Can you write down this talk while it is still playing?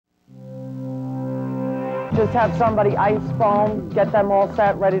Just have somebody ice foam, get them all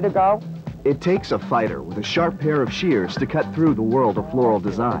set, ready to go? It takes a fighter with a sharp pair of shears to cut through the world of floral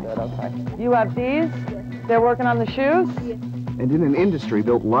design. Okay. You have these? They're working on the shoes? And in an industry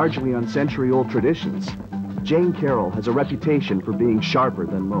built largely on century-old traditions, Jane Carroll has a reputation for being sharper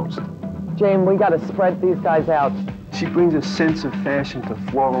than most. Jane, we gotta spread these guys out. She brings a sense of fashion to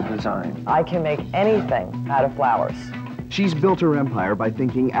floral design. I can make anything out of flowers. She's built her empire by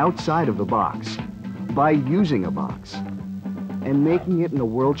thinking outside of the box, by using a box, and making it in a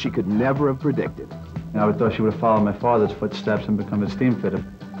world she could never have predicted. I would thought she would have followed my father's footsteps and become a steam fitter.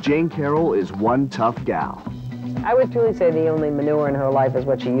 Jane Carroll is one tough gal. I would truly say the only manure in her life is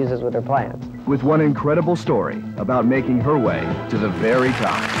what she uses with her plants. With one incredible story about making her way to the very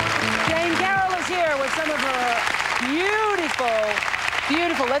top. Jane Carroll is here with some of her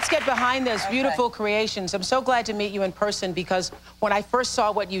beautiful, let's get behind those beautiful creations. I'm so glad to meet you in person because when I first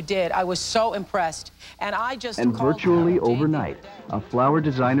saw what you did, I was so impressed. And I just And virtually overnight, a flower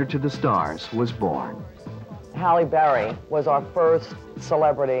designer to the stars was born. Halle Berry was our first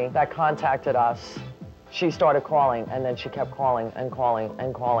celebrity that contacted us. She started calling, and then she kept calling and calling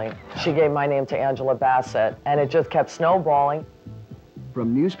and calling. She gave my name to Angela Bassett, and it just kept snowballing.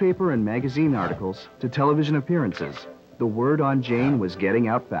 From newspaper and magazine articles to television appearances, the word on Jane was getting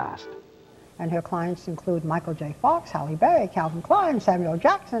out fast. And her clients include Michael J. Fox, Halle Berry, Calvin Klein, Samuel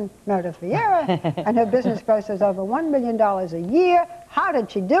Jackson, Meredith Vieira, and her business grosses over $1 million a year. How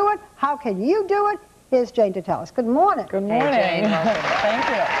did she do it? How can you do it? Here's Jane to tell us. Good morning. Good morning. Hey, Jane. Thank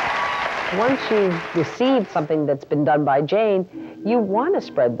you. Once you've received something that's been done by Jane, you want to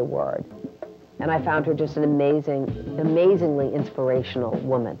spread the word. And I found her just an amazingly inspirational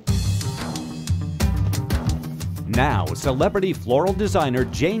woman. Now, celebrity floral designer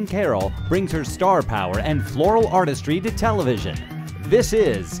Jane Carroll brings her star power and floral artistry to television. This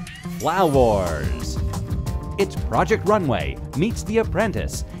is Flowars. It's Project Runway meets The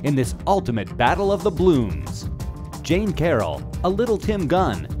Apprentice in this ultimate battle of the blooms. Jane Carroll, a little Tim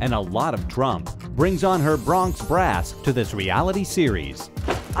Gunn, and a lot of Trump, brings on her Bronx Brass to this reality series.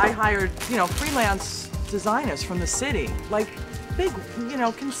 I hired, freelance designers from the city, like big,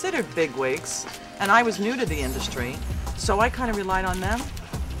 considered bigwigs, and I was new to the industry, so I kind of relied on them.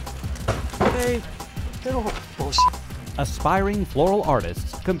 They're all bullshit. Aspiring floral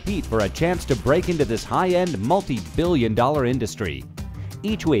artists compete for a chance to break into this high-end, multi-billion-dollar industry.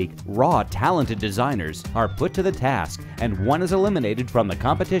 Each week, raw, talented designers are put to the task, and one is eliminated from the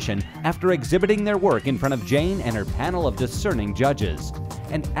competition after exhibiting their work in front of Jane and her panel of discerning judges.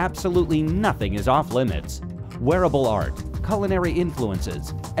 And absolutely nothing is off-limits. Wearable art, culinary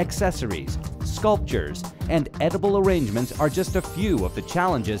influences, accessories, sculptures, and edible arrangements are just a few of the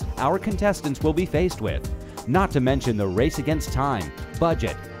challenges our contestants will be faced with. Not to mention the race against time,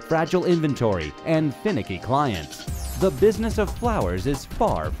 budget, fragile inventory, and finicky clients. The business of flowers is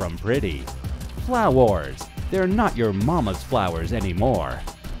far from pretty. Flowars, they're not your mama's flowers anymore.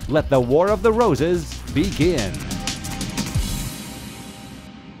 Let the War of the Roses begin.